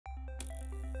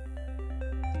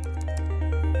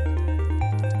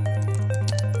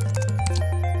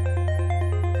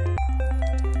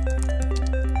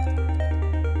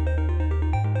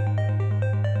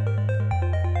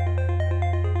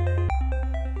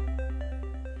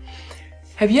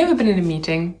Have you ever been in a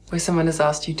meeting where someone has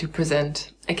asked you to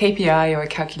present a KPI or a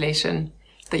calculation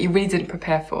that you really didn't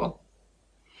prepare for?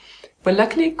 Well,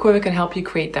 luckily, Quiver can help you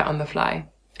create that on the fly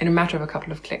in a matter of a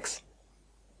couple of clicks.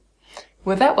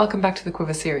 With that, welcome back to the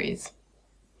Quiver series.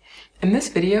 In this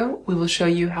video, we will show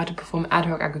you how to perform ad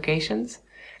hoc aggregations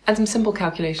and some simple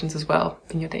calculations as well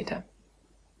in your data.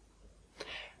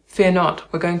 Fear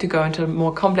not, we're going to go into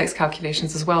more complex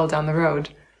calculations as well down the road,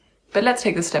 but let's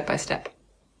take this step by step.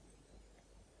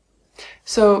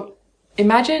 So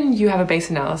imagine you have a base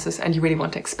analysis and you really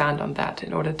want to expand on that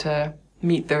in order to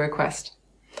meet the request.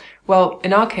 Well,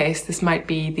 in our case, this might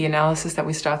be the analysis that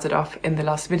we started off in the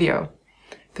last video,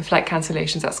 the flight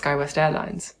cancellations at SkyWest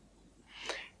Airlines.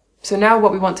 So now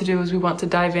what we want to do is we want to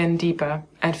dive in deeper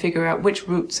and figure out which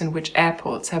routes and which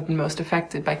airports have been most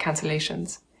affected by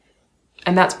cancellations.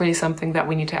 And that's really something that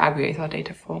we need to aggregate our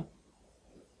data for.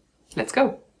 Let's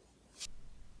go.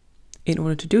 In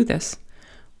order to do this,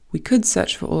 we could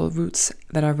search for all routes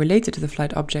that are related to the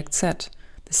flight object set,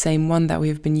 the same one that we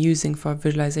have been using for our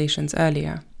visualizations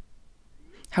earlier.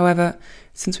 However,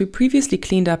 since we previously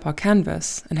cleaned up our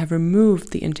canvas and have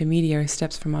removed the intermediary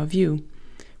steps from our view,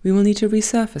 we will need to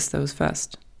resurface those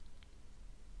first.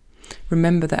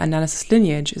 Remember that analysis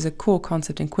lineage is a core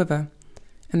concept in Quiver,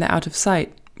 and that out of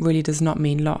sight really does not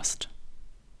mean lost.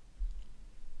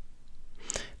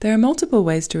 There are multiple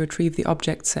ways to retrieve the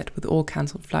object set with all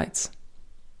cancelled flights.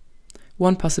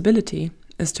 One possibility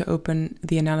is to open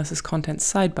the analysis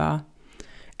contents sidebar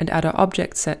and add our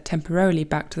object set temporarily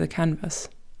back to the canvas.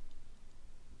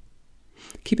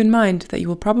 Keep in mind that you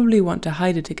will probably want to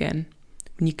hide it again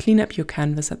when you clean up your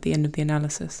canvas at the end of the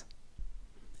analysis.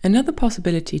 Another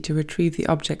possibility to retrieve the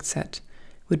object set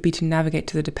would be to navigate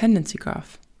to the dependency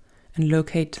graph and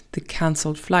locate the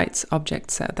cancelled flights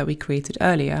object set that we created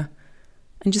earlier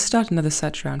and just start another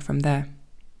search round from there.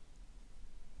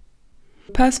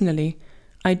 Personally,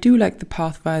 I do like the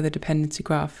path via the dependency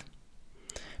graph,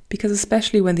 because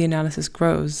especially when the analysis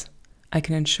grows, I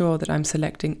can ensure that I'm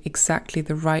selecting exactly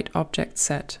the right object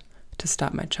set to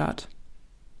start my chart.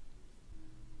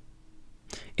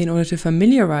 In order to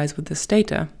familiarize with this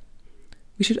data,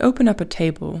 we should open up a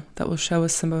table that will show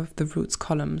us some of the routes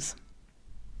columns.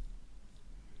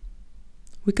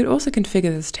 We could also configure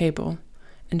this table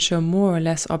and show more or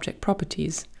less object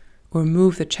properties, or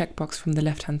remove the checkbox from the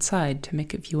left-hand side to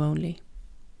make it view only.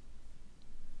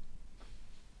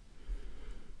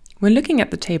 When looking at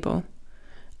the table,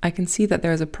 I can see that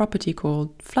there is a property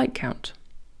called flight count,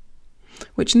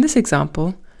 which in this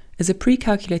example is a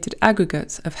pre-calculated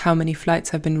aggregate of how many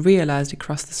flights have been realized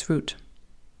across this route.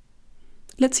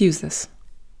 Let's use this.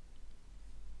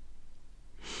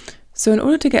 So in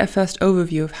order to get a first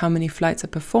overview of how many flights are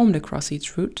performed across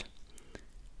each route,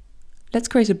 let's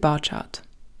create a bar chart.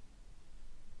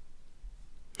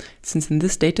 Since in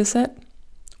this dataset,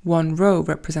 one row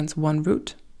represents one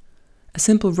route, a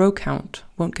simple row count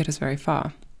won't get us very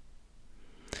far.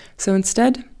 So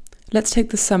instead, let's take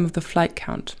the sum of the flight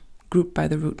count, grouped by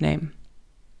the route name.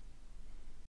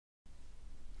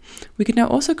 We can now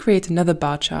also create another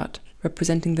bar chart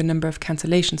representing the number of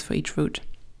cancellations for each route.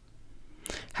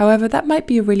 However, that might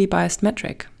be a really biased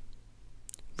metric.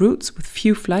 Routes with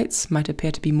few flights might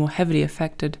appear to be more heavily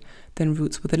affected than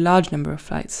routes with a large number of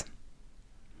flights.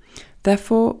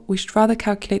 Therefore, we should rather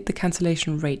calculate the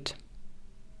cancellation rate.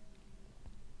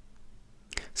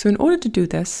 So in order to do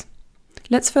this,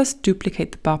 let's first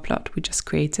duplicate the bar plot we just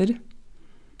created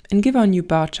and give our new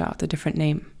bar chart a different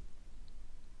name.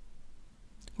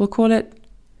 We'll call it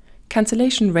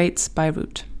Cancellation Rates by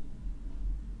Route.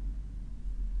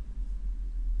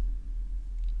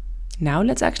 Now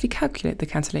let's actually calculate the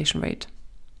cancellation rate.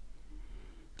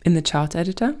 In the chart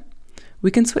editor, we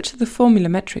can switch to the Formula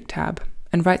Metric tab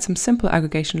and write some simple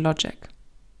aggregation logic.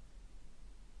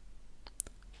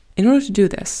 In order to do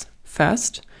this,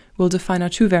 first, we'll define our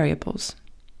two variables,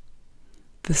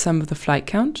 the sum of the flight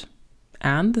count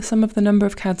and the sum of the number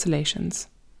of cancellations,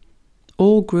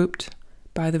 all grouped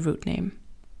by the route name.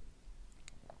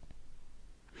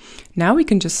 Now we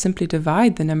can just simply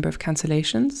divide the number of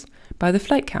cancellations by the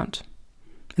flight count,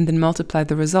 and then multiply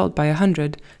the result by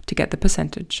 100 to get the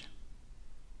percentage.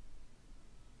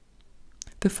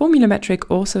 The formula metric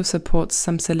also supports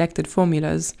some selected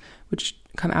formulas which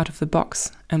come out of the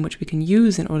box and which we can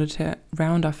use in order to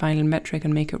round our final metric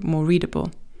and make it more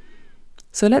readable.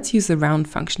 So let's use the round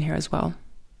function here as well.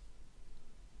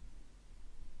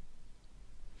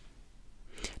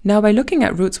 Now, by looking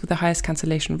at routes with the highest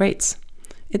cancellation rates,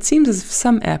 it seems as if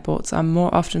some airports are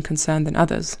more often concerned than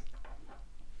others.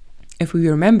 If we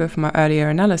remember from our earlier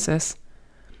analysis,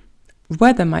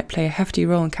 weather might play a hefty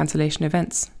role in cancellation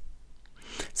events.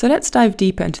 So let's dive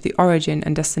deeper into the origin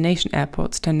and destination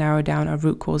airports to narrow down our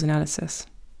root cause analysis.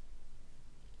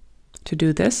 To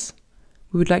do this,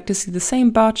 we would like to see the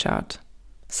same bar chart,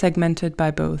 segmented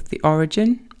by both the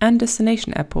origin and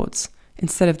destination airports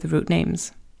instead of the route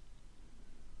names.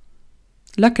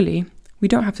 Luckily, we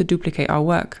don't have to duplicate our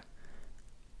work,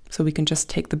 so we can just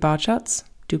take the bar charts,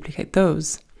 duplicate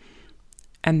those,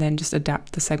 and then just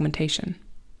adapt the segmentation.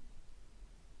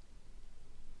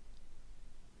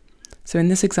 So in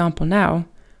this example now,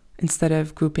 instead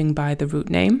of grouping by the route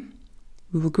name,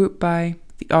 we will group by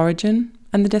the origin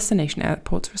and the destination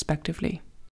airports respectively.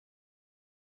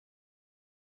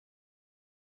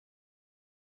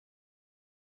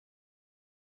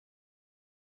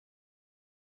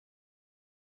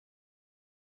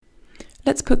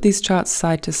 Let's put these charts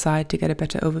side to side to get a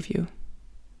better overview.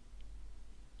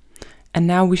 And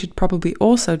now we should probably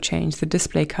also change the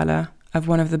display color of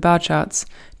one of the bar charts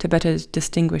to better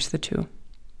distinguish the two.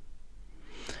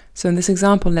 So in this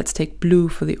example, let's take blue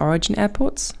for the origin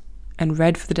airports and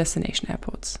red for the destination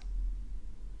airports.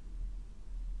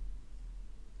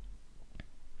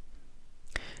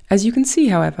 As you can see,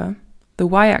 however, the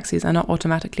y-axes are not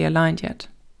automatically aligned yet.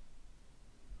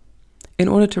 In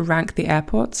order to rank the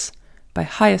airports by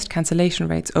highest cancellation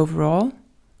rates overall,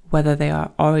 whether they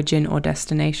are origin or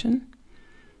destination,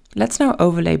 let's now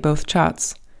overlay both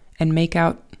charts and make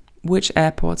out which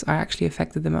airports are actually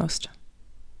affected the most.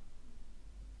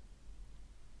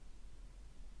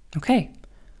 Okay,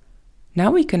 now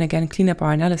we can again clean up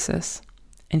our analysis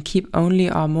and keep only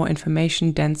our more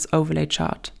information-dense overlay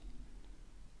chart.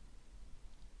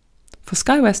 For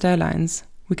SkyWest Airlines,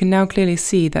 we can now clearly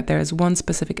see that there is one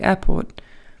specific airport,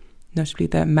 notably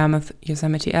the Mammoth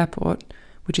Yosemite Airport,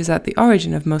 which is at the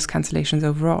origin of most cancellations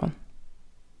overall.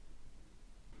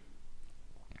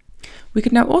 We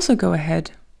could now also go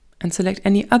ahead and select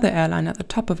any other airline at the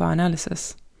top of our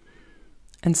analysis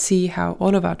and see how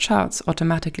all of our charts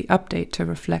automatically update to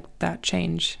reflect that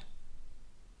change.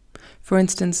 For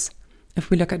instance, if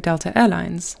we look at Delta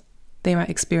Airlines, they might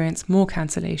experience more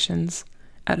cancellations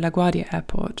at LaGuardia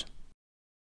Airport.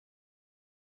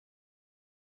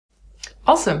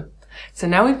 Awesome! So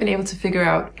now we've been able to figure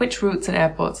out which routes and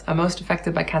airports are most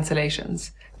affected by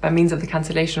cancellations by means of the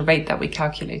cancellation rate that we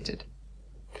calculated.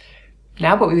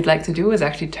 Now what we would like to do is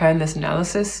actually turn this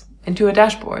analysis into a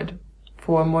dashboard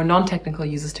for more non-technical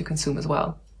users to consume as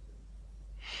well.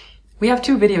 We have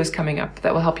 2 videos coming up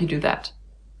that will help you do that.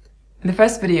 In the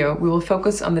first video, we will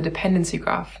focus on the dependency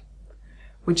graph,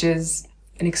 which is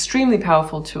an extremely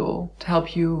powerful tool to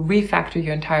help you refactor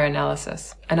your entire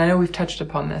analysis. And I know we've touched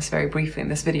upon this very briefly in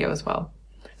this video as well.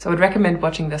 So I would recommend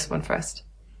watching this one first.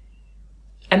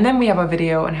 And then we have a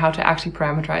video on how to actually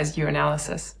parameterize your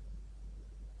analysis.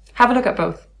 Have a look at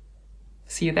both.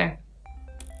 See you there.